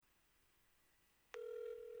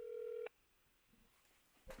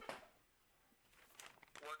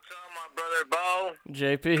brother Bo.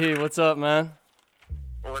 JP, what's up, man?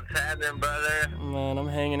 What's happening, brother? Man, I'm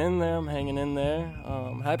hanging in there.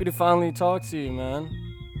 Happy to finally talk to you, man.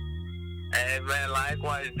 Hey, man,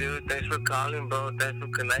 likewise, dude. Thanks for calling, bro. Thanks for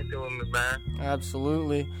connecting with me, man.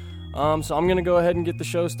 Absolutely. So I'm going to go ahead and get the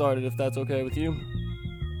show started, if that's okay with you.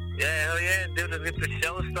 Yeah, hell yeah, dude. Let's get the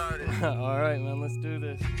show started. All right, man, let's do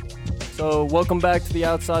this. So welcome back to the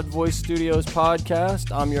Outside Voice Studios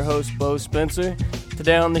podcast. I'm your host, Bo Spencer.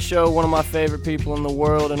 Today on the show, one of my favorite people in the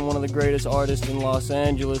world and one of the greatest artists in Los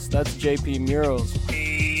Angeles. That's JP Murals.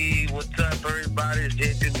 Hey, what's up, everybody? It's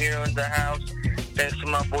JP Mural in the house. Thanks to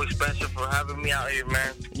my boy Spencer for having me out here,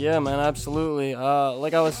 man. Yeah, man, absolutely.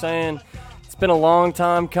 Like I was saying, it's been a long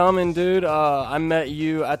time coming, dude. I met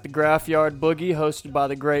you at the Graph Yard Boogie, hosted by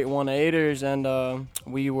the Great 1-8ers, and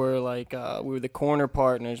we were the corner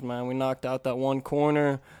partners, man. We knocked out that one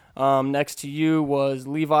corner. Next to you was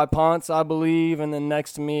Levi Ponce, I believe, and then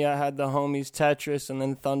next to me I had the homies Tetris and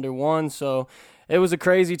then Thunder One. So it was a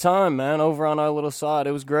crazy time, man. Over on our little side,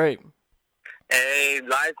 it was great. Hey,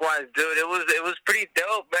 likewise, dude. It was pretty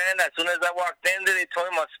dope, man. As soon as I walked in there, they told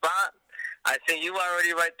me my spot. I seen you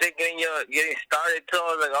already right there getting started too.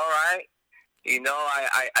 I was like, all right. You know,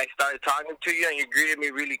 I started talking to you and you greeted me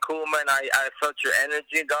really cool, man. I felt your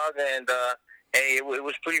energy, dog, and hey, it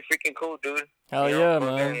was pretty freaking cool, dude. Hell you yeah,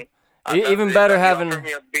 know, man. Even better having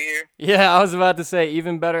me a beer. Yeah, I was about to say,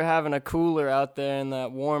 even better having a cooler out there in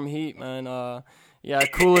that warm heat, man. Yeah, a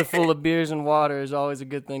cooler full of beers and water is always a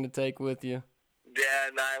good thing to take with you. Yeah,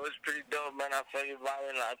 it was pretty dope, man. I felt you vibe,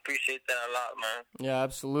 and I appreciate that a lot, man. Yeah,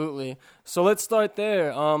 absolutely. So let's start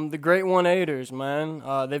there. The Great 1-8ers,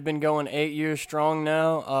 man. They've been going 8 years strong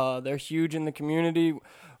now. They're huge in the community.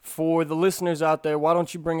 For the listeners out there, why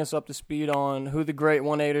don't you bring us up to speed on who the Great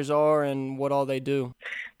 1-8ers are and what all they do?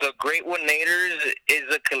 The Great 1-8ers is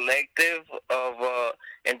a collective of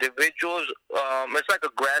individuals. It's like a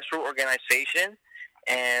grassroots organization,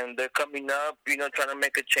 and they're coming up, you know, trying to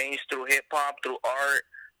make a change through hip-hop, through art,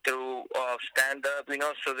 through stand-up, you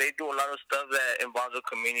know. So they do a lot of stuff that involves the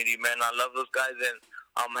community, man. I love those guys, and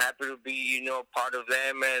I'm happy to be, you know, part of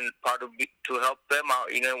them and to help them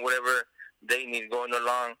out, you know, whatever they need going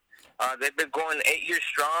along. They've been going 8 years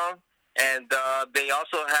strong, and they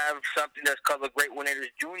also have something that's called the Great 1-8ers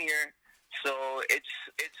Junior. So it's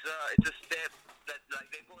a step that, like,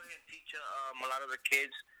 they go ahead and teach a lot of the kids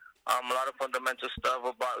a lot of fundamental stuff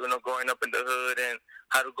about, you know, growing up in the hood and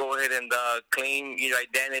how to go ahead and claim your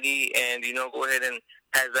identity and, you know, go ahead and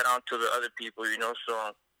pass that on to the other people, you know.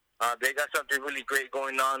 So they got something really great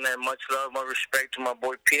going on, and much love, much respect to my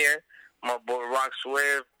boy Pierre, my boy Rock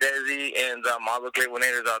Swift, Desi, and all the Great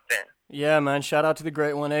 1-8ers out there. Yeah, man, shout out to the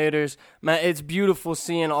Great 1-8ers. Man, it's beautiful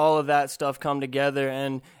seeing all of that stuff come together,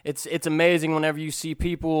 and it's amazing whenever you see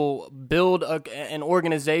people build an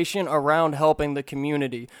organization around helping the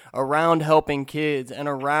community, around helping kids, and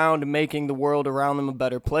around making the world around them a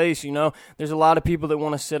better place, you know? There's a lot of people that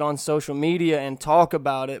want to sit on social media and talk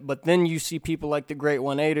about it, but then you see people like the Great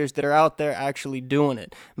 1-8ers that are out there actually doing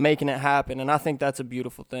it, making it happen, and I think that's a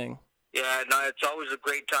beautiful thing. Yeah, no, it's always a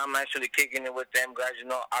great time actually kicking it with them guys. You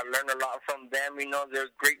know, I learned a lot from them. You know, they're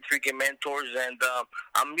great freaking mentors, and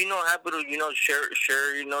I'm, you know, happy to, you know,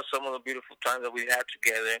 share, you know, some of the beautiful times that we had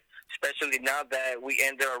together. Especially now that we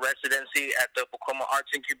ended our residency at the Pocomo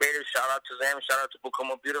Arts Incubator. Shout out to them. Shout out to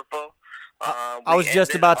Pocomo Beautiful. I was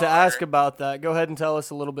just about to ask about that. Go ahead and tell us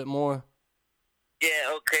a little bit more.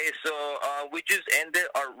 Yeah, okay. So we just ended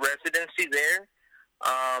our residency there.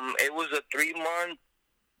 It was a 3-month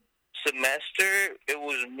semester. It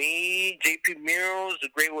was me, JP Murals, the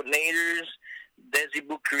Great 1-8ers, Desi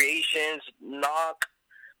Boo Creations, Knock,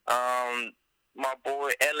 my boy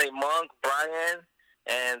LA Monk, Brian,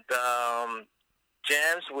 and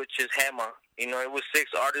Jams, which is Hammer. You know, it was 6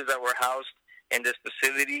 artists that were housed in this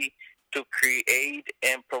facility to create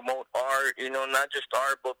and promote art, you know, not just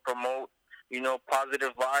art, but promote, you know,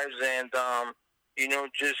 positive vibes and, you know,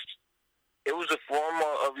 just it was a form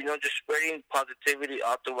of, you know, just spreading positivity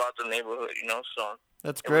all throughout the neighborhood, you know, so.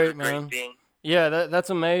 That's great, man. Great thing. Yeah, that's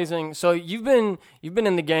amazing. So you've been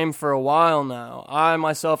in the game for a while now. I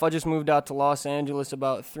just moved out to Los Angeles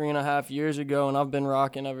about 3.5 years ago, and I've been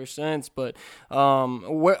rocking ever since. But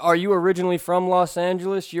where are you originally from? Los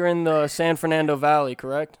Angeles? You're in the San Fernando Valley,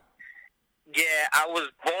 correct? Yeah, I was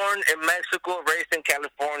born in Mexico, raised in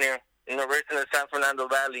California, you know, raised in the San Fernando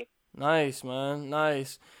Valley. Nice, man.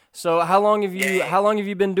 Nice. So how long have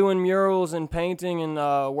you been doing murals and painting and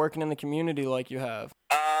working in the community like you have?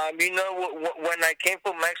 You know, when I came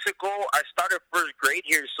from Mexico, I started first grade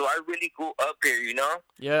here, so I really grew up here, you know?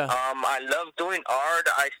 Yeah. I love doing art.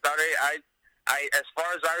 I as far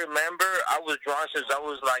as I remember, I was drawing since I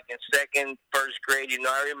was like in second, first grade.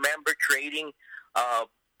 I remember creating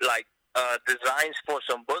like designs for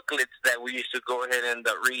some booklets that we used to go ahead and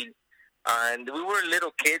read. And we were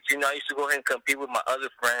little kids. I used to go ahead and compete with my other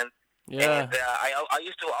friend. Yeah. And I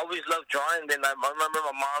used to always love drawing. Then I remember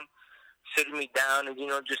my mom sitting me down and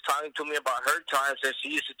just talking to me about her times. And she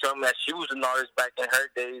used to tell me that she was an artist back in her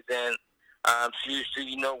days, and she used to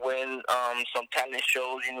win some talent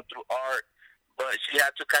shows through art. But she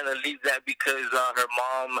had to kind of leave that because her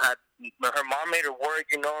mom made her work.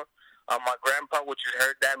 My grandpa, which is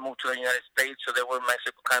her dad, moved to the United States, so they were in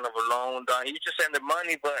Mexico kind of alone. He used to send the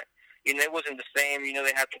money, but it wasn't the same.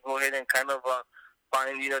 They had to go ahead and kind of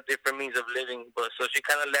find different means of living. But so she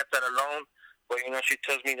kind of left that alone. But she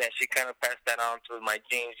tells me that she kind of passed that on to my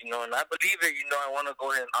genes. And I believe it. I want to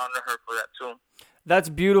go ahead and honor her for that too. That's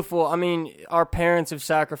beautiful. I mean, our parents have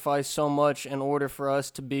sacrificed so much in order for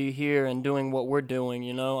us to be here and doing what we're doing,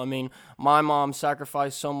 I mean, my mom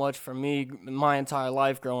sacrificed so much for me my entire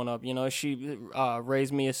life growing up, She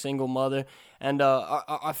raised me a single mother, and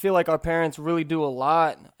I feel like our parents really do a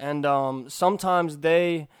lot, and sometimes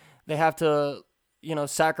they have to,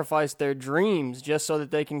 sacrifice their dreams just so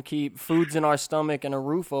that they can keep foods in our stomach and a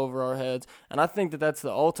roof over our heads, and I think that that's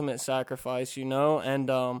the ultimate sacrifice,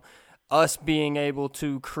 and us being able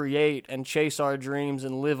to create and chase our dreams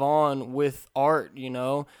and live on with art,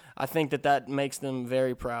 I think that makes them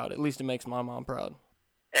very proud. At least it makes my mom proud.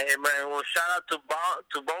 Hey, man, well, shout out to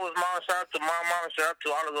Bo's mom, shout out to my mom, shout out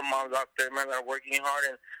to all of the moms out there, man, that are working hard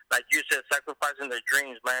and, like you said, sacrificing their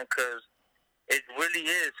dreams, man, because it really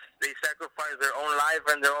is. They sacrifice their own life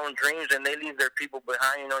and their own dreams, and they leave their people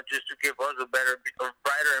behind, just to give us a brighter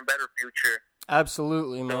and better future.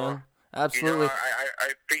 Absolutely, man. Absolutely. I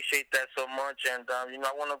appreciate that so much, and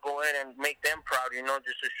I want to go ahead and make them proud,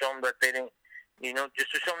 just to show them that they didn't,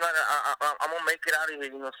 just to show them that I'm gonna make it out of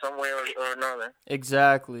here, some way or another.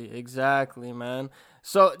 Exactly, man.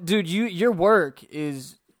 So, dude, your work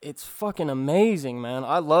it's fucking amazing, man.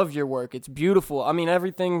 I love your work. It's beautiful. I mean,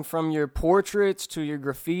 everything from your portraits to your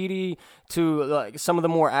graffiti to like some of the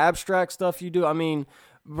more abstract stuff you do. I mean,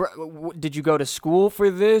 did you go to school for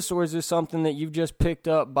this, or is this something that you've just picked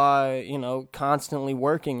up by, constantly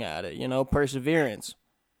working at it, perseverance?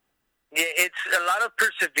 Yeah, it's a lot of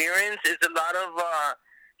perseverance. It's a lot of,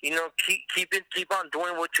 keep on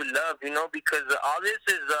doing what you love, because all this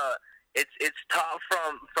is, it's taught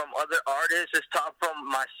from other artists. It's taught from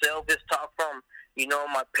myself. It's taught from,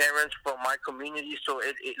 my parents, from my community. So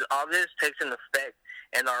all this takes an effect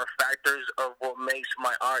and are factors of what makes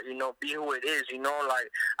my art, be who it is.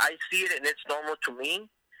 Like I see it and it's normal to me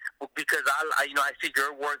because I see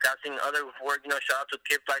your work. I've seen other work. Shout out to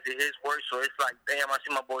Kid Fly to his work. So it's like, damn, I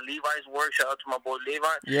see my boy Levi's work. Shout out to my boy Levi.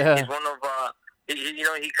 Yeah. He's one of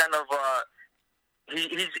he kind of. He's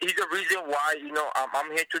the reason why,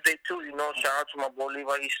 I'm here today, too. Shout out to my boy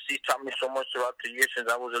Levi. He's taught me so much throughout the years since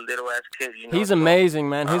I was a little-ass kid, He's amazing,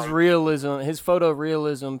 man. His realism, his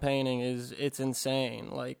photorealism painting it's insane.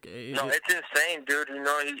 Like, it's insane, dude.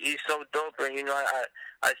 He's so dope. And,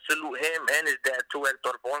 I salute him and his dad, too,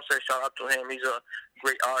 Hector Ponce. Shout out to him. He's a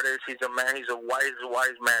great artist. He's a man. He's a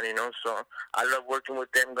wise man, So I love working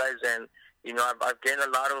with them guys. And, I've gained a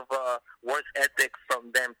lot of work ethic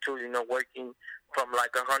from them, too, working from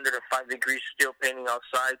like 105 degrees still painting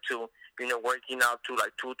outside to, working out to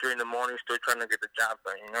like 2, 3 in the morning still trying to get the job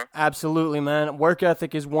done, Absolutely, man. Work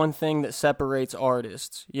ethic is one thing that separates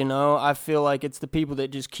artists, I feel like it's the people that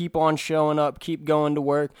just keep on showing up, keep going to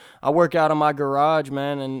work. I work out in my garage,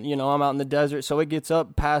 man, and, I'm out in the desert, so it gets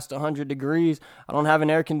up past 100 degrees. I don't have an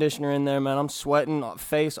air conditioner in there, man. I'm sweating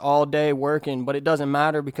face all day working, but it doesn't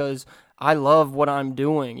matter because I love what I'm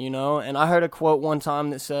doing, and I heard a quote one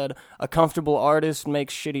time that said, a comfortable artist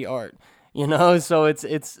makes shitty art, so it's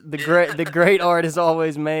the great art is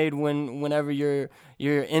always made whenever you're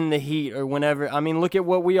in the heat or whenever, I mean, look at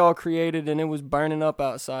what we all created and it was burning up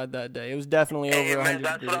outside that day. It was definitely over 100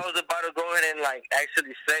 that's degrees. What I was about to go ahead and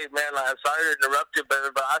actually say, man, I'm sorry to interrupt you, but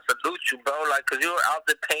I salute you, bro, cause you were out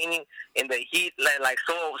there painting in the heat,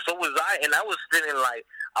 so was I, and I was feeling like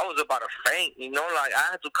I was about to faint,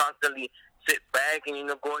 I had to constantly sit back and,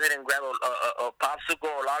 go ahead and grab a popsicle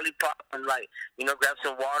or lollipop and, grab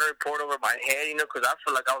some water, pour it over my head, because I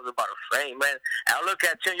feel like I was about to faint, man. And I look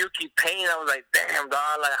at you keep painting. I was like, damn, dog,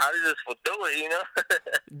 how did this fool do it,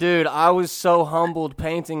 Dude, I was so humbled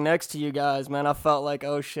painting next to you guys, man. I felt like,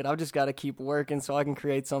 oh, shit, I've just got to keep working so I can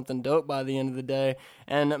create something dope by the end of the day.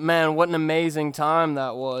 And, man, what an amazing time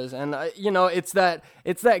that was. And, it's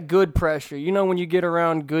that good pressure. When you get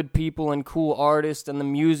around good people and cool artists and the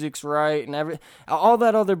music's right and all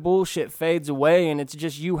that other bullshit fades away and it's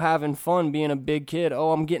just you having fun being a big kid.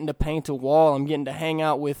 Oh, I'm getting to paint a wall. I'm getting to hang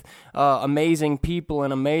out with amazing people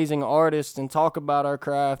and amazing artists and talk about our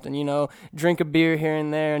craft and, drink a beer here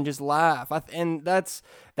and there and just laugh. And that's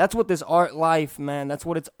what this art life, man, that's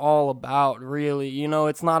what it's all about, really.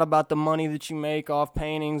 It's not about the money that you make off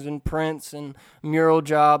paintings and prints and mural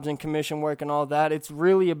jobs and commission work and all that. It's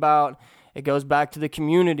really about, it goes back to the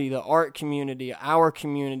community, the art community, our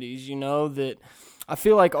communities, that I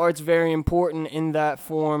feel like art's very important in that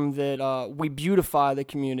form that we beautify the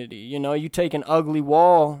community. You take an ugly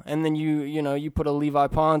wall and then you put a Levi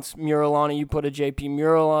Ponce mural on it, you put a JP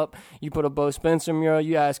mural up, you put a Bo Spencer mural,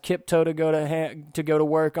 you ask Kipto to go to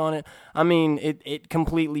work on it. I mean, it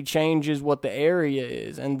completely changes what the area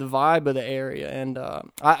is and the vibe of the area, and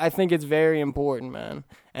I think it's very important, man.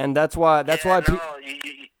 And that's why that's very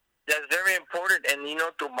important. And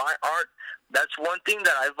through my art, that's one thing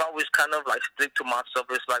that I've always kind of like stick to myself.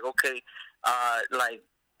 It's like, okay, like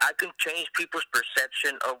I can change people's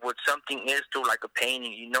perception of what something is through like a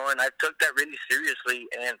painting, and I took that really seriously,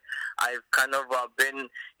 and I've kind of been,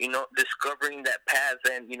 discovering that path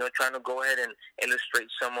and, trying to go ahead and illustrate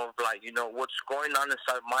some of like, what's going on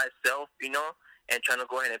inside myself, and trying to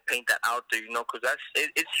go ahead and paint that out there, because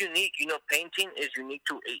it's unique. Painting is unique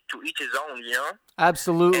to each his own,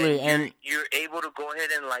 Absolutely, and you're able to go ahead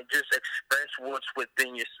and like just express what's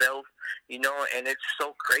within yourself, and it's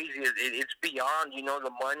so crazy. It's beyond,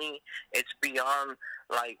 the money. It's beyond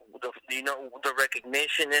like the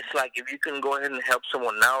recognition. It's like if you can go ahead and help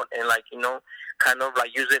someone out and like kind of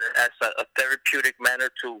like use it as a therapeutic manner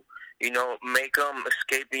to make him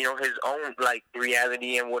escape his own like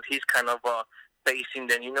reality and what he's kind of facing,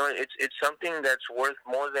 then it's something that's worth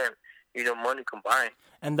more than money combined.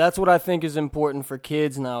 And that's what I think is important for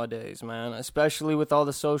kids nowadays, man, especially with all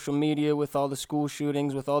the social media, with all the school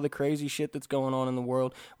shootings, with all the crazy shit that's going on in the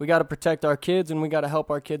world. We got to protect our kids, and we got to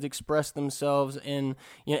help our kids express themselves in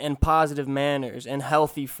positive manners and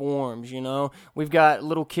healthy forms, We've got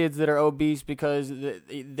little kids that are obese because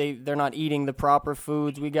they're not eating the proper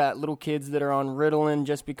foods. We got little kids that are on Ritalin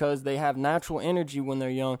just because they have natural energy when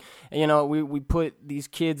they're young. And, we put these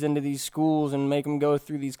kids into these schools and make them go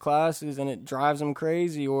through these classes, and it drives them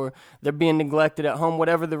crazy, or they're being neglected at home.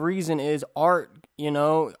 Whatever the reason is, art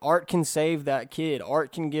can save that kid.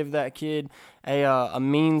 Art can give that kid a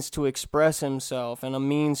means to express himself and a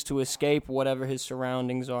means to escape whatever his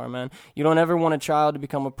surroundings are, man. You don't ever want a child to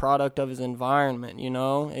become a product of his environment,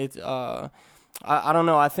 It's I don't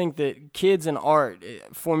know. I think that kids and art,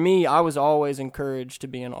 for me, I was always encouraged to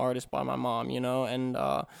be an artist by my mom, and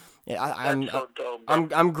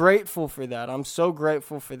I'm grateful for that. I'm so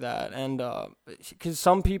grateful for that. And because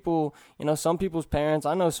some people, some people's parents,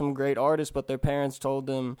 I know some great artists, but their parents told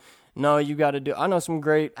them, no, you got to do. I know some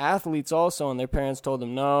great athletes also, and their parents told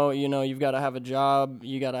them, no, you've got to have a job,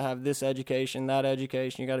 you got to have this education, that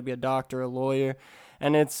education, you got to be a doctor, a lawyer.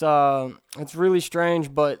 And it's really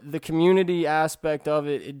strange, but the community aspect of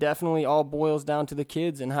it definitely all boils down to the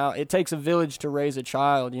kids and how it takes a village to raise a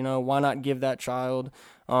child. Why not give that child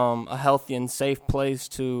a healthy and safe place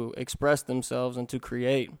to express themselves and to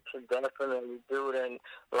create? Definitely, dude, and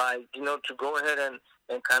like to go ahead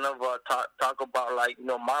and kind of talk about like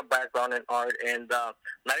my background in art, and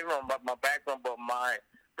not even about my background, but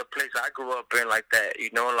the place I grew up in, like that.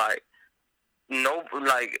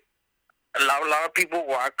 A lot of people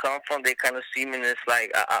where I come from, they kind of see me as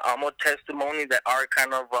like I'm a testimony that art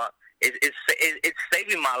kind of it's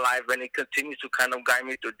saving my life, and it continues to kind of guide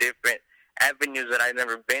me through different avenues that I've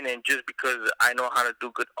never been in, just because I know how to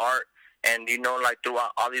do good art. And like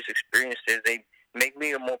throughout all these experiences, they make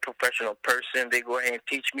me a more professional person. They go ahead and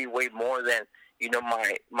teach me way more than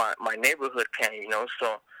my neighborhood can.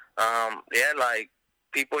 So like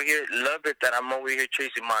people here love it that I'm over here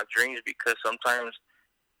chasing my dreams, because sometimes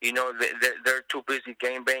they're too busy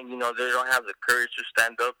game bang. They don't have the courage to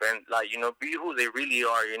stand up and be who they really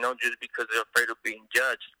are. Just because they're afraid of being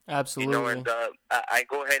judged. Absolutely. And I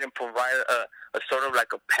go ahead and provide a sort of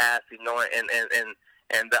like a path.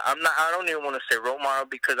 And I don't even want to say role model,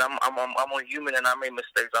 because I'm a human and I make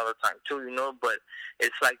mistakes all the time too. But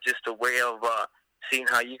it's like just a way of seeing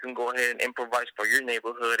how you can go ahead and improvise for your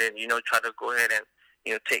neighborhood, and try to go ahead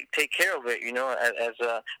and take care of it. As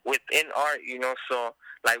within art. So.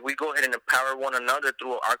 Like, we go ahead and empower one another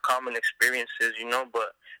through our common experiences,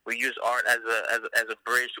 but we use art as a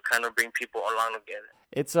bridge to kind of bring people along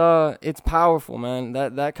together. It's powerful, man.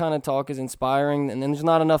 That kind of talk is inspiring, and there's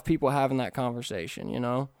not enough people having that conversation,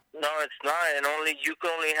 No, it's not, and you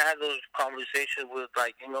can only have those conversations with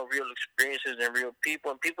real experiences and real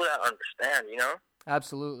people, and people that understand,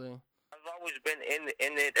 Absolutely. I've always been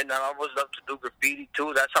in it, and I always loved to do graffiti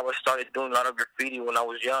too. That's how I started doing a lot of graffiti when I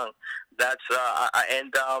was young. That's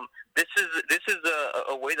this is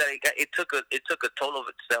a way that it took a toll of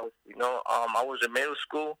itself. I was in middle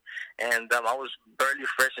school, and I was barely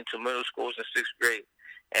fresh into middle school. I was in sixth grade,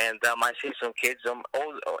 and I seen some kids,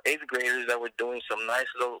 old eighth graders that were doing some nice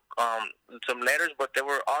little some letters, but they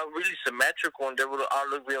were all really symmetrical, and they would all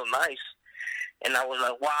look real nice. And I was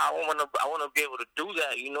like, wow, I want to be able to do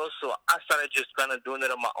that, So I started just kind of doing it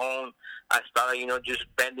on my own. I started, just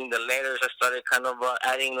bending the letters. I started kind of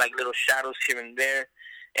adding like little shadows here and there,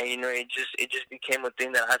 and it just became a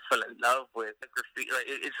thing that I fell in love with. Graffiti,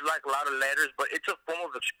 it's like a lot of letters, but it's a form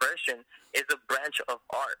of expression. It's a branch of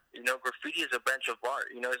art. Graffiti is a branch of art.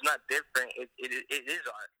 It's not different. It is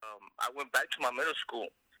art. I went back to my middle school.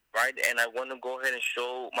 Right, and I want to go ahead and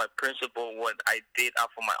show my principal what I did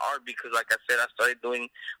off of my art because, like I said, I started doing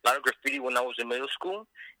a lot of graffiti when I was in middle school,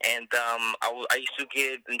 and I used to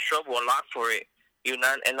get in trouble a lot for it, and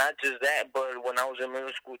not just that, but when I was in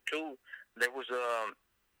middle school too, there was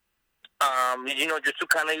just to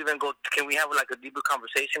kind of even go, can we have like a deeper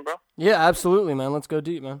conversation, bro? Yeah, absolutely, man. Let's go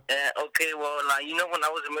deep, man. Okay, well, when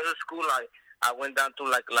I was in middle school, I went down to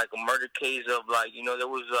like a murder case of there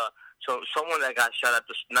was So someone that got shot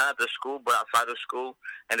not at the school, but outside of school,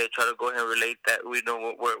 and they try to go ahead and relate that. We're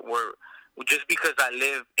just because I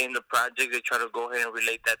live in the project, they try to go ahead and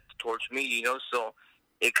relate that towards me, So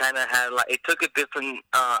it kind of had it took a different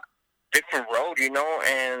road,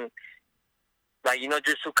 and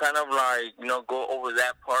just to kind of go over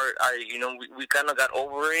that part. We kind of got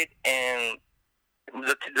over it, and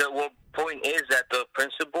the point is that the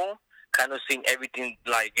principal kind of seen everything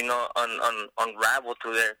unravel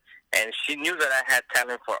through there. And she knew that I had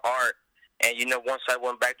talent for art. And, once I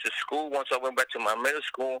went back to my middle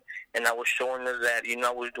school, and I was showing her that,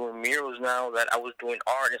 I was doing murals now, that I was doing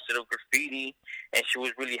art instead of graffiti. And she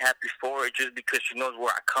was really happy for it just because she knows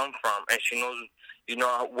where I come from. And she knows,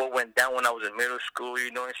 what went down when I was in middle school,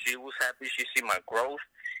 and she was happy. She see my growth.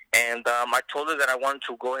 And I told her that I wanted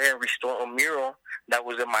to go ahead and restore a mural that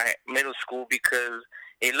was in my middle school because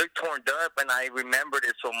it looked torn up, and I remembered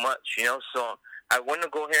it so much, So I want to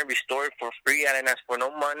go ahead and restore it for free. I didn't ask for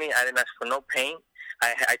no money. I didn't ask for no paint.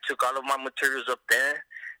 I took all of my materials up there.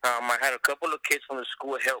 I had a couple of kids from the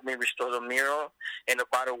school help me restore the mural. In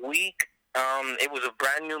about a week, it was a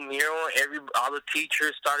brand new mural. All the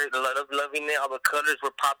teachers started loving it. All the colors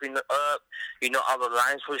were popping up. All the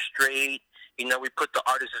lines were straight. We put the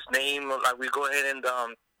artist's name. We go ahead and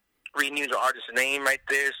renew the artist's name right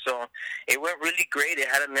there. So it went really great. It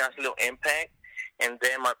had a nice little impact. And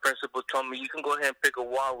then my principal told me, you can go ahead and pick a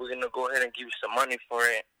wall. We're going to go ahead and give you some money for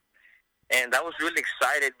it. And I was really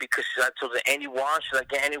excited because I told her any wall. She's like,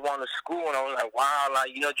 get any wall in the school. And I was like, wow,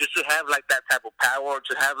 just to have that type of power,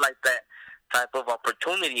 to have that type of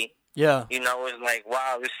opportunity. Yeah. It was like,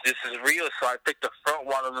 wow, this is real. So I picked the front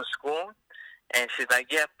wall of the school. And she's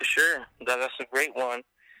like, yeah, for sure. That's a great one.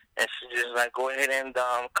 And she's just like, go ahead and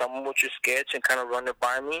come up with your sketch and kind of run it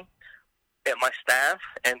by me at my staff,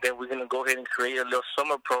 and then we're going to go ahead and create a little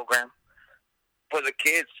summer program for the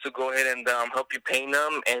kids to go ahead and help you paint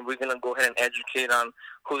them, and we're going to go ahead and educate on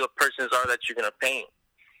who the persons are that you're going to paint.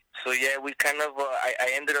 So, yeah, we kind of, I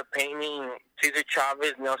ended up painting Cesar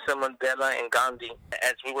Chavez, Nelson Mandela, and Gandhi.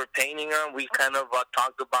 As we were painting them, we kind of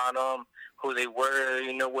talked about them, who they were,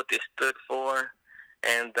 what they stood for.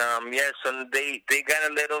 And, so they got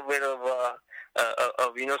a little bit of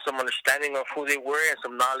some understanding of who they were and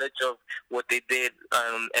some knowledge of what they did,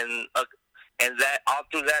 and that all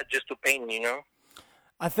through that just to paint,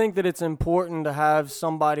 I think that it's important to have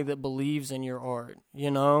somebody that believes in your art.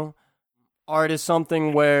 Art is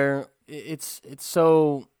something where it's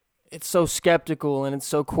so skeptical and it's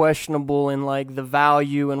so questionable in the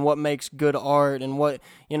value and what makes good art and what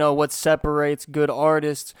separates good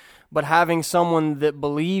artists. But having someone that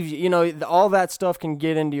believes, all that stuff can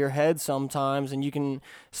get into your head sometimes and you can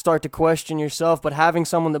start to question yourself. But having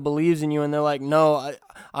someone that believes in you and they're like, no,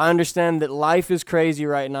 I understand that life is crazy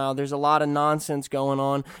right now. There's a lot of nonsense going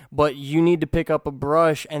on, but you need to pick up a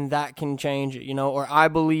brush and that can change it, or I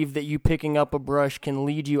believe that you picking up a brush can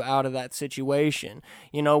lead you out of that situation,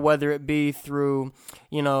 whether it be through,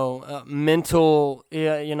 mental,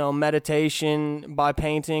 meditation by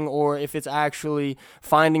painting, or if it's actually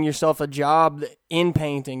finding yourself a job in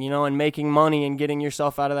painting, and making money and getting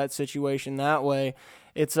yourself out of that situation that way.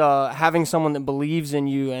 it's having someone that believes in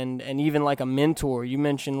you, and even like a mentor. You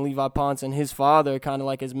mentioned Levi Ponce and his father, kind of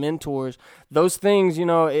like his mentors. Those things,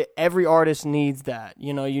 every artist needs that.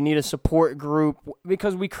 You need a support group,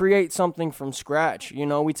 because we create something from scratch.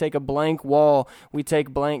 We take a blank wall, we take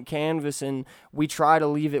blank canvas, and we try to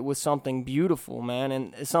leave it with something beautiful, man,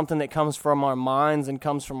 and it's something that comes from our minds and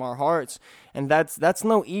comes from our hearts. And that's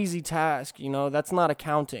no easy task. That's not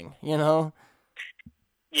accounting.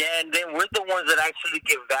 Yeah, and then we're the ones that actually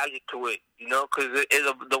give value to it, because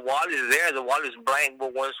the wall is there, the wall is blank,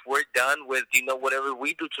 but once we're done with, whatever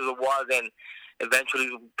we do to the wall, then eventually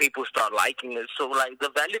people start liking it. So, like, the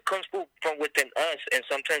value comes from within us, and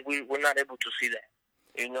sometimes we're not able to see that,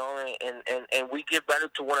 and we give value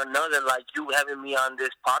to one another, like you having me on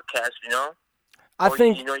this podcast, I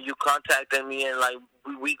think, you contacted me, and, like,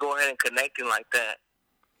 we go ahead and connecting like that.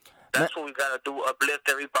 That's what we got to do, uplift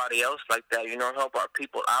everybody else like that, help our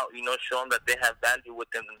people out, show them that they have value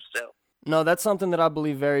within themselves. No, that's something that I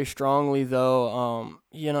believe very strongly, though.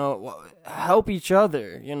 Help each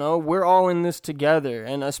other. We're all in this together,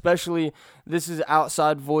 and especially this is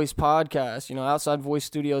Outside Voice Podcast. Outside Voice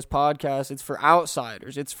Studios podcast. It's for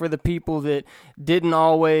outsiders. It's for the people that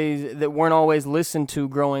weren't always listened to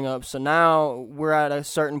growing up. So now we're at a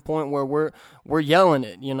certain point where we're yelling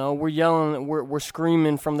it. We're yelling. We're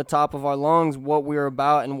screaming from the top of our lungs what we're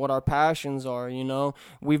about and what our passions are.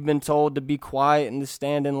 We've been told to be quiet and to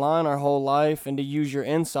stand in line our whole life and to use your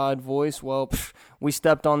inside voice. Well, we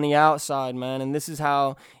stepped on the outside, man, and this is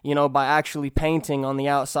how, by actually painting on the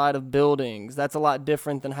outside of buildings. That's a lot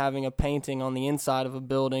different than having a painting on the inside of a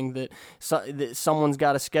building that someone's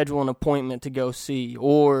got to schedule an appointment to go see.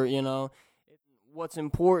 Or, what's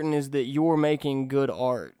important is that you're making good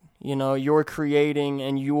art. You're creating,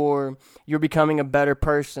 and you're becoming a better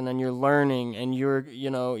person, and you're learning, and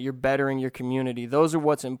you're bettering your community. Those are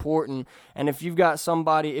what's important. And if you've got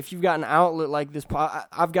an outlet like this,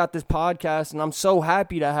 I've got this podcast, and I'm so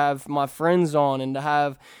happy to have my friends on and to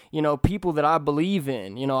have, people that I believe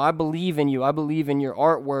in. I believe in you. I believe in your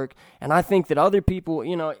artwork. And I think that other people,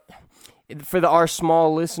 for our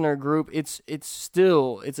small listener group, it's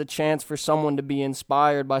a chance for someone to be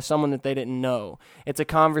inspired by someone that they didn't know. It's a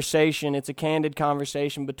conversation, it's a candid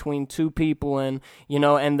conversation between two people, and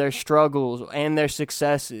their struggles and their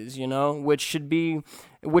successes, which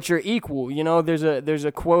are equal. There's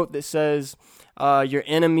a quote that says, your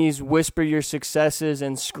enemies whisper your successes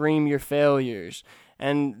and scream your failures.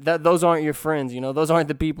 And those aren't your friends, those aren't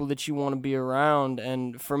the people that you want to be around.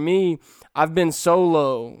 And for me, I've been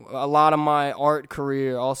solo a lot of my art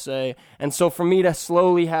career, I'll say. And so for me to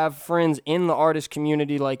slowly have friends in the artist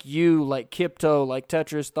community like you, like Kipto, like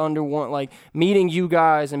Tetris, Thunder One, like meeting you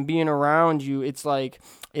guys and being around you, it's like,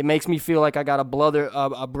 it makes me feel like I got a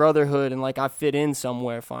brotherhood, and like I fit in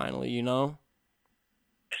somewhere finally, No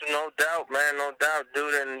doubt, man, no doubt,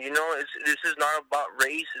 dude. And, this is not about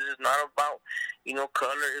race. This is not about,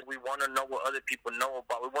 color. We want to know what other people know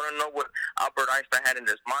about. We want to know what Albert Einstein had in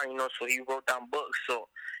his mind, so he wrote down books. So,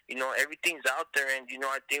 everything's out there. And,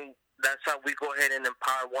 I think that's how we go ahead and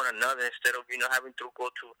empower one another instead of, having to go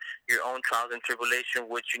to your own trials and tribulation,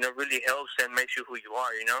 which, really helps and makes you who you are,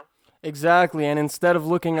 Exactly, and instead of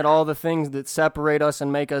looking at all the things that separate us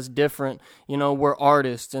and make us different, we're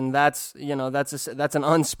artists, and that's an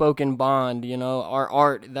unspoken bond. Our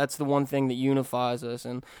art, that's the one thing that unifies us.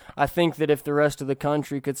 And I think that if the rest of the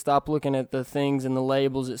country could stop looking at the things and the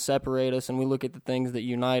labels that separate us, and we look at the things that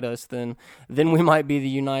unite us, then we might be the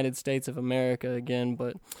United States of America again.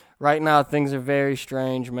 But right now, things are very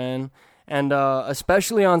strange, man. And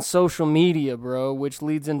especially on social media, bro, which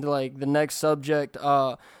leads into like the next subject.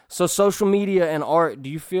 So social media and art, do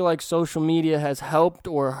you feel like social media has helped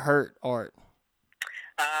or hurt art?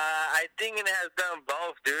 I think it has done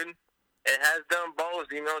both, dude. It has done both,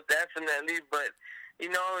 definitely. But you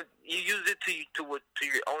use it to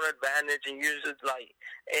your own advantage, and use it like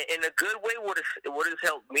in a good way. What has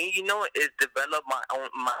helped me, is develop my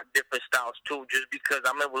different styles too. Just because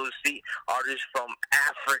I'm able to see artists from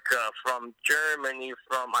Africa, from Germany,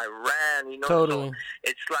 from Iran, Totally. So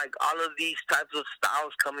it's like all of these types of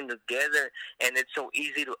styles coming together, and it's so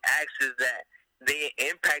easy to access that they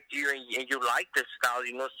impact you, and you like the style,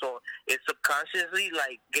 so it subconsciously,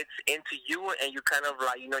 like, gets into you, and you kind of,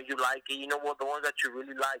 like, you like it, the ones that you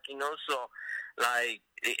really like, so, like,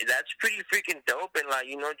 that's pretty freaking dope, and, like,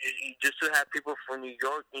 just to have people from New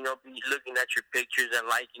York, be looking at your pictures and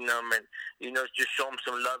liking them, and, just show them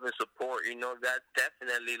some love and support, that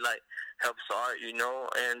definitely, like, helps art, and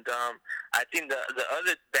I think the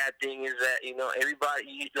other bad thing is that,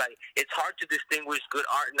 everybody, like, it's hard to distinguish good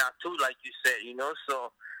art now, too, like you said,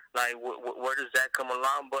 so, Like, where does that come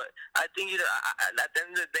along? But I think, you know, at the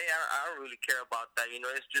end of the day, I don't really care about that. You know,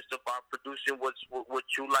 it's just about producing what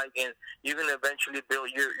you like, and you're gonna eventually build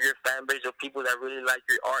your fan base of people that really like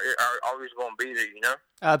your art are always gonna be there. You know.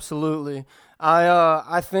 Absolutely.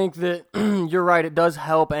 I think that you're right. It does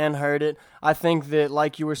help and hurt it. I think that,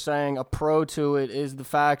 like you were saying, a pro to it is the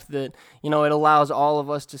fact that, you know, it allows all of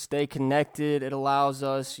us to stay connected. It allows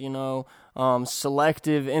us, you know,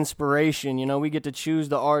 selective inspiration. You know, we get to choose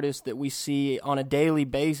the artists that we see on a daily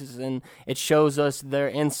basis, and it shows us their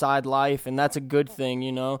inside life, and that's a good thing,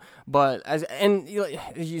 you know. But as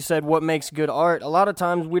you said, what makes good art? A lot of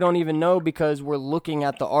times we don't even know because we're looking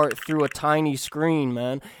at the art through a tiny screen,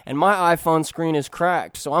 man. And my iPhone screen is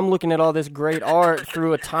cracked, so I'm looking at all this great art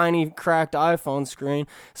through a tiny cracked iPhone screen,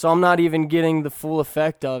 so I'm not even getting the full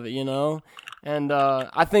effect of it, you know. And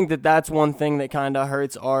I think that that's one thing that kind of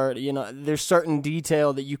hurts art. You know, there's certain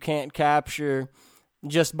detail that you can't capture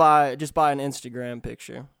just by an Instagram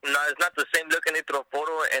picture. No, it's not the same looking into a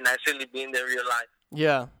photo and actually being there in real life.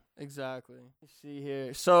 Yeah, exactly. Let's see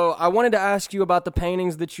here. So I wanted to ask you about the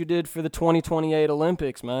paintings that you did for the 2028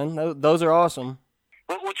 Olympics, man. Those are awesome.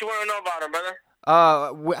 What you want to know about them, brother?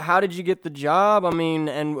 How did you get the job? I mean,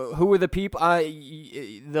 and who were the people?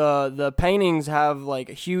 The paintings have like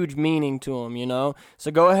a huge meaning to them, you know. So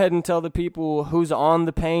go ahead and tell the people who's on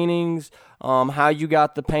the paintings, how you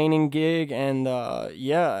got the painting gig, and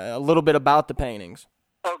yeah, a little bit about the paintings.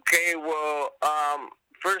 Okay, well,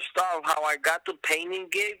 first off, how I got the painting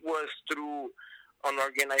gig was through an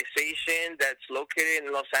organization that's located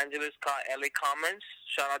in Los Angeles called LA Commons.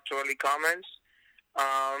 Shout out to LA Commons.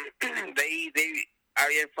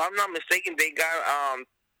 If I'm not mistaken, they got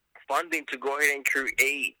funding to go ahead and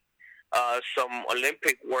create some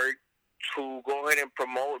Olympic work to go ahead and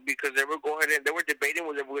promote, because they were debating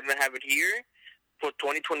whether we're going to have it here for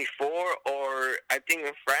 2024 or I think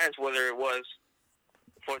in France whether it was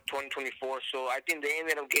for 2024. So I think they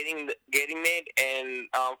ended up getting it, and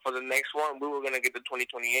for the next one we were going to get the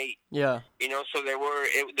 2028. Yeah. You know, so they were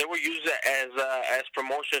used as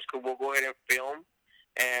promotions, because we'll go ahead and film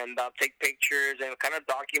and take pictures and kind of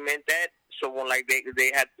document that. So when like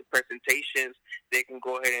they had the presentations, they can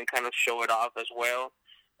go ahead and kind of show it off as well.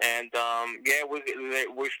 And yeah, we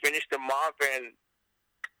finished them off, and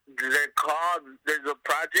there's a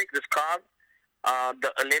project that's called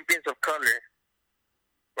the Olympians of Color,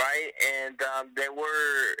 right? And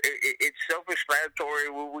it's self-explanatory.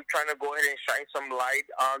 We're trying to go ahead and shine some light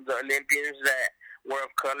on the Olympians that were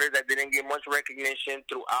of color that didn't get much recognition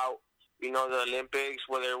throughout, you know, the Olympics,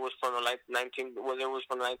 whether it was from the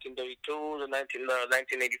 1932, the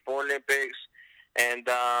 1984 Olympics. And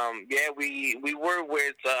yeah, we were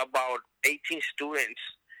with about 18 students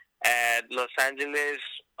at Los Angeles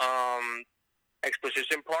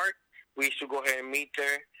Exposition Park. We used to go ahead and meet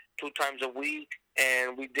there 2 times a week,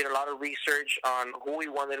 and we did a lot of research on who we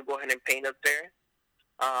wanted to go ahead and paint up there.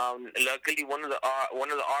 Luckily, one of the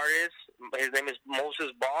artists, his name is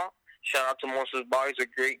Moses Ball. Shout out to Moses Ball. He's a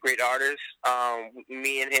great artist.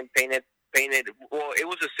 Me and him painted. Well, it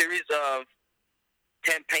was a series of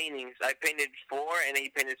 10 paintings. I painted 4, and he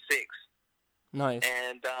painted 6. Nice.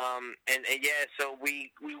 And yeah, so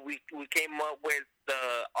we came up with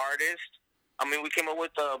the artist. I mean, we came up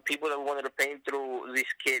with the people that we wanted to paint through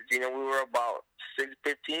these kids. You know, we were about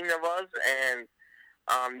 15 of us, and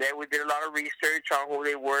then we did a lot of research on who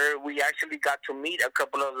they were. We actually got to meet a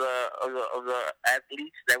couple of the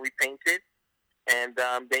athletes that we painted, and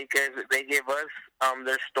they gave us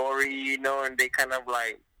their story, you know, and they kind of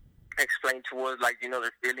like explained to us, like, you know,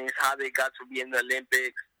 their feelings, how they got to be in the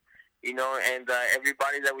Olympics, you know, and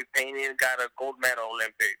everybody that we painted got a gold medal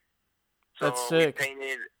Olympic. So that's sick.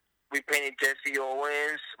 We painted Jesse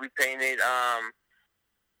Owens. We painted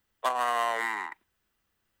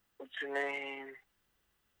what's her name?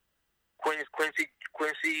 Quincy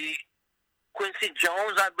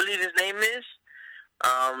Jones, I believe his name is.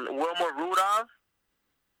 Wilmer Rudolph,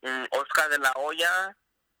 Oscar de la Hoya,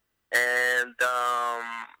 and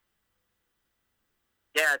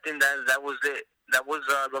yeah, I think that was it. That was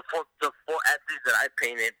the four athletes that I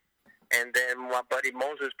painted, and then my buddy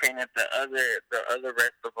Moses painted the other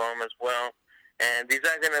rest of them as well. And these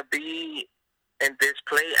are gonna be in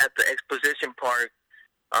display at the Exposition Park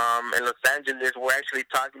in Los Angeles. We're actually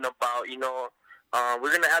talking about, you know,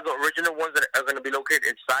 we're gonna have the original ones that are gonna be located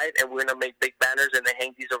inside, and we're gonna make big banners and then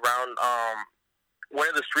hang these around one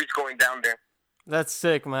of the streets going down there. That's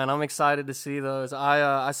sick, man. I'm excited to see those.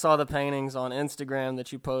 I saw the paintings on Instagram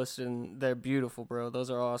that you posted, and they're beautiful, bro. Those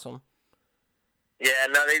are awesome. Yeah,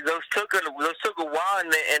 no, those took a while,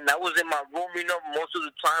 and I was in my room, most of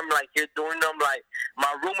the time, like here doing them. Like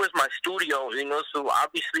my room was my studio, so I'll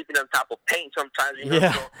be sleeping on top of paint sometimes,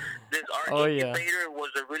 Yeah. So this art Oh, yeah. incubator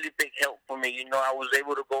was a really big help for me. I was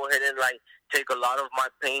able to go ahead and like take a lot of my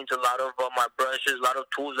paints, a lot of my brushes, a lot of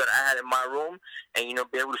tools that I had in my room, and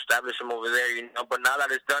be able to establish them over there. But now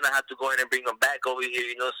that it's done, I have to go ahead and bring them back over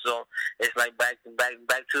here. So it's like back to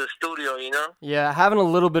the studio. Yeah, having a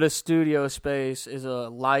little bit of studio space is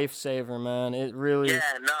a lifesaver, man. It really. Yeah,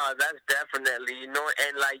 no, that's definitely,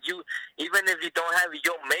 and like even if you don't have it,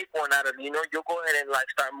 you'll make one out of it. You'll go ahead and like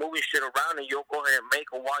start moving shit around, and you'll go ahead and make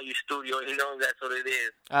it while you're studio. That's what it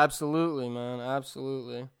is. Absolutely, man.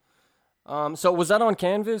 Absolutely. So was that on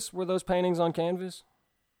canvas? Were those paintings on canvas?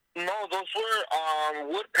 No, those were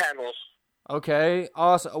wood panels. Okay,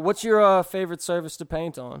 awesome. What's your favorite surface to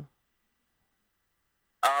paint on?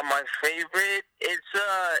 My favorite,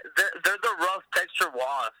 they're the rough texture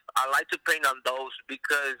walls. I like to paint on those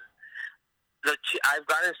because I've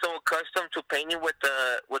gotten so accustomed to painting with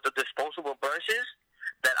the disposable brushes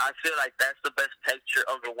that I feel like that's the best texture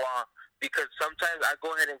of the wall. Because sometimes I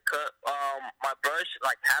go ahead and cut my brush,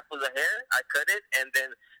 like half of the hair, I cut it, and then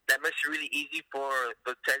that makes it really easy for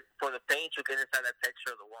the paint to get inside that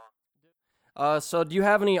texture of the wall. So do you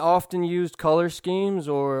have any often used color schemes,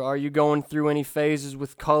 or are you going through any phases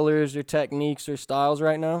with colors or techniques or styles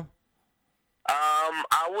right now?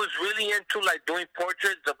 I was really into like doing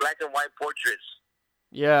portraits, the black and white portraits.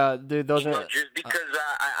 Yeah, dude, those are just because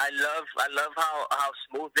I love how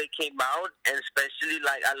smooth they came out, and especially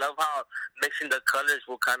like I love how mixing the colors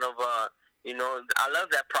will kind of I love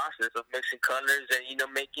that process of mixing colors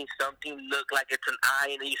and making something look like it's an eye,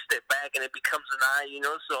 and then you step back and it becomes an eye,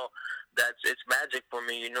 so it's magic for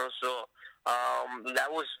me, so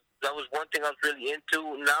that was one thing I was really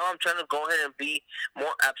into. Now I'm trying to go ahead and be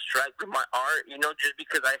more abstract with my art, just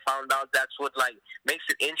because I found out that's what like makes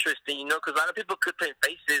it interesting, because a lot of people could paint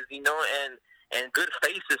faces, and good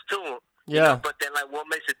faces too. Yeah. But then like what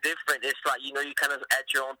makes it different? It's like you kind of add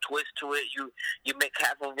your own twist to it. You make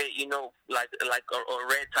half of it, like a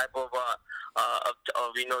red type of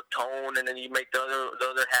tone, and then you make the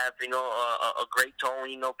other half, a gray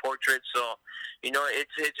tone, portrait. So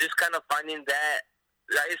it's just kind of finding that.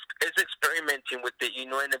 It's experimenting with it,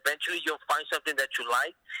 and eventually you'll find something that you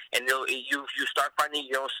like, and you start finding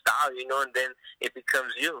your own style, and then it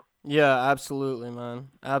becomes you. Yeah, absolutely, man.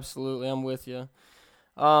 Absolutely, I'm with you.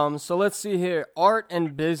 So let's see here. Art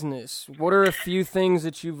and business. What are a few things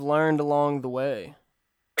that you've learned along the way?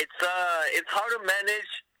 It's hard to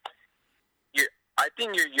manage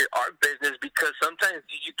your art business because sometimes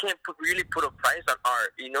you can't really put a price on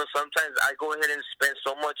art. Sometimes I go ahead and spend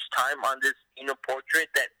so much time on this, portrait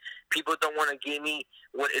that people don't want to give me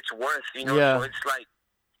what it's worth, Yeah. So it's like,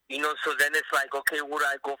 so then it's like, okay, where do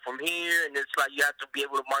I go from here? And it's like you have to be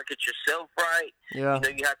able to market yourself right. Yeah.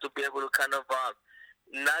 You have to be able to kind of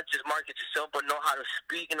not just market yourself, but know how to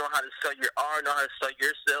speak, know how to sell your art, know how to sell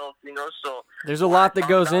yourself, so... There's a lot that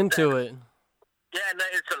goes into it. Yeah, no,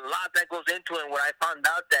 it's a lot that goes into it. And when I found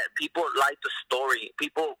out that people like the story,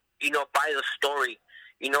 people, buy the story.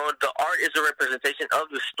 The art is a representation of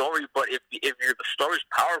the story, but if your story's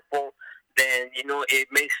powerful, then, it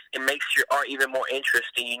makes your art even more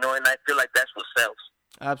interesting, and I feel like that's what sells.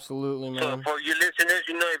 Absolutely, man. So for your listeners,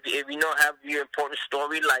 if you have your important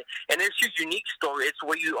story, like, and it's your unique story, it's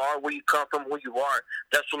where you are, where you come from, who you are.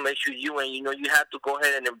 That's what makes you you, and you have to go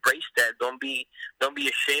ahead and embrace that. Don't be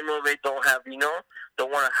ashamed of it. Don't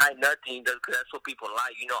want to hide nothing, because that's what people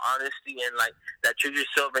like. Honesty and like that you're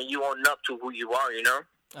yourself and you own up to who you are.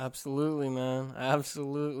 Absolutely, man.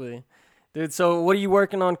 Absolutely. Dude, so what are you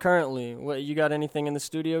working on currently? What, you got anything in the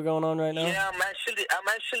studio going on right now? Yeah, I'm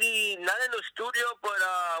actually not in the studio, but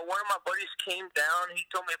one of my buddies came down. He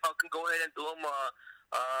told me if I can go ahead and do him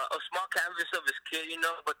a small canvas of his kid,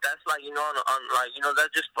 but that's like, on like,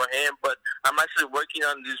 that's just for him. But I'm actually working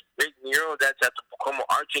on this big mural that's at the Pacoima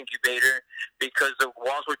Arts Incubator, because the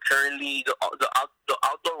walls were currently, the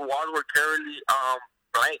outdoor walls were currently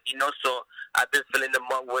blank, so I've been filling them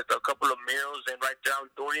up with a couple of murals, and right now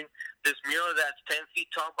I'm doing this mural that's 10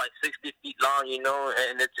 feet tall by 60 feet long,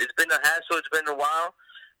 and it's been a hassle, it's been a while,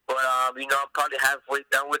 but, I'm probably halfway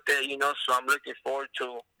done with it, so I'm looking forward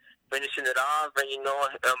to finishing it off, and,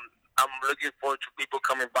 I'm looking forward to people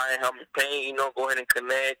coming by and help me paint, go ahead and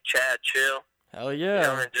connect, chat, chill. Hell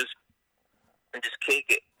yeah. And just kick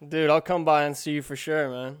it. Dude, I'll come by and see you for sure,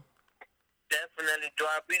 man. Definitely. Do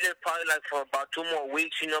I be there probably like for about 2 more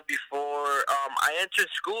weeks, before I enter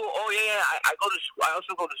school? Oh yeah, I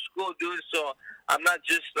also go to school, dude. So I'm not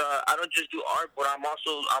just I don't just do art, but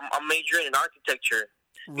I'm majoring in architecture.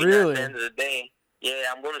 Really? At the end of the day.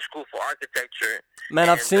 Yeah, I'm going to school for architecture. Man,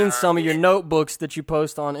 I've seen some of your notebooks that you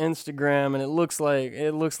post on Instagram, and it looks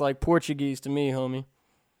like Portuguese to me, homie.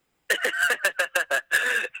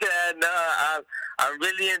 Yeah, no, I'm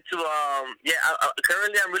really into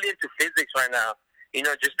currently I'm really into physics right now. You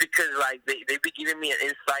know, just because like they be giving me an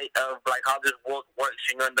insight of like how this world works,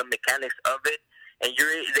 you know, and the mechanics of it, and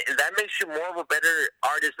that makes you more of a better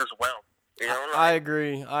artist as well. You know, like,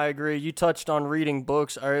 I agree. You touched on reading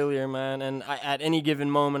books earlier, man, and at any given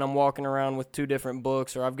moment, I'm walking around with 2 different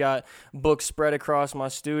books, or I've got books spread across my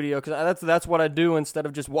studio, because that's what I do instead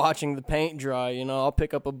of just watching the paint dry. You know, I'll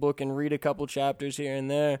pick up a book and read a couple chapters here and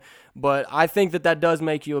there, but I think that does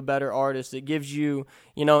make you a better artist. It gives you,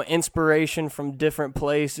 you know, inspiration from different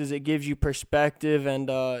places. It gives you perspective, and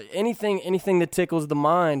anything that tickles the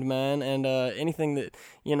mind, man, and anything that,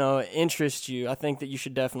 you know, interests you. I think that you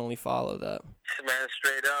should definitely follow that. Man,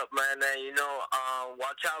 straight up, man. And, you know,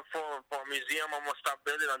 watch out for a museum I'm going to start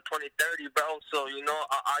building on 2030, bro. So, you know,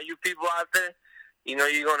 all you people out there, you know,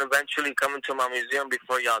 you're going to eventually come into my museum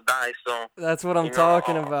before y'all die. So that's what I'm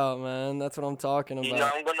talking about, man. That's what I'm talking about. You know,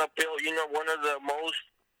 I'm going to build, you know, one of the most,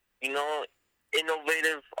 you know,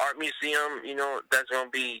 innovative art museum, you know, that's going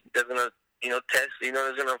to, you know, test, you know,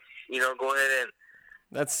 that's going to, you know, go ahead and.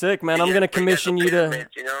 That's sick, man. I'm gonna commission you to.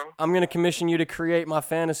 You know? I'm gonna commission you to create my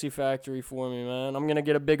fantasy factory for me, man. I'm gonna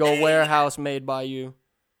get a big old warehouse made by you.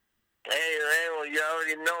 Hey, man, well, you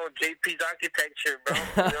already know JP's Architecture, bro.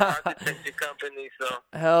 You know, architecture company, so.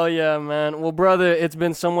 Hell yeah, man. Well, brother, it's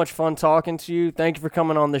been so much fun talking to you. Thank you for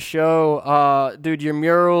coming on the show. Dude, your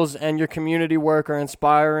murals and your community work are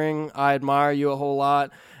inspiring. I admire you a whole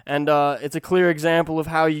lot. And it's a clear example of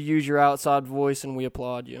how you use your outside voice, and we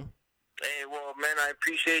applaud you. Hey, well, man, I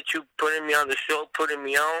appreciate you putting me on the show, putting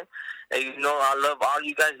me on. And, you know, I love all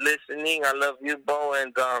you guys listening. I love you, Bo.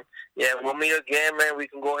 And, yeah, we'll meet again, man. We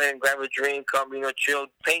can go ahead and grab a drink, come, you know, chill,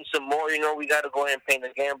 paint some more. You know, we got to go ahead and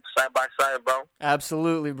paint again side by side, bro.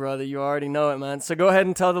 Absolutely, brother. You already know it, man. So go ahead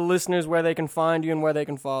and tell the listeners where they can find you and where they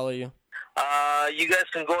can follow you. You guys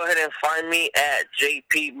can go ahead and find me at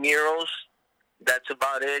JP Murals. That's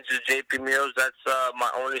about it. Just JP Murals. That's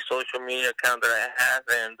my only social media account that I have.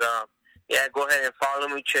 And, yeah, go ahead and follow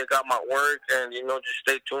me, check out my work, and, you know, just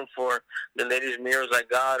stay tuned for the latest murals I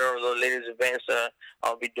got or the latest events that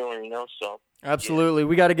I'll be doing, you know, so. Absolutely. Yeah.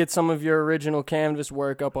 We got to get some of your original canvas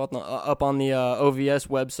work up on the OVS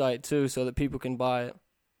website, too, so that people can buy it.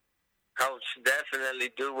 Oh,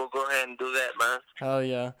 definitely, dude. We'll go ahead and do that, man. Hell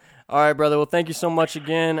yeah. All right, brother. Well, thank you so much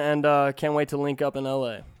again, and can't wait to link up in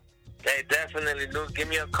L.A. Hey, definitely, dude. Give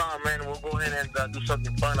me a call, man. We'll go ahead and do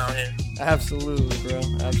something fun out here. Absolutely, bro.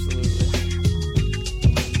 Absolutely.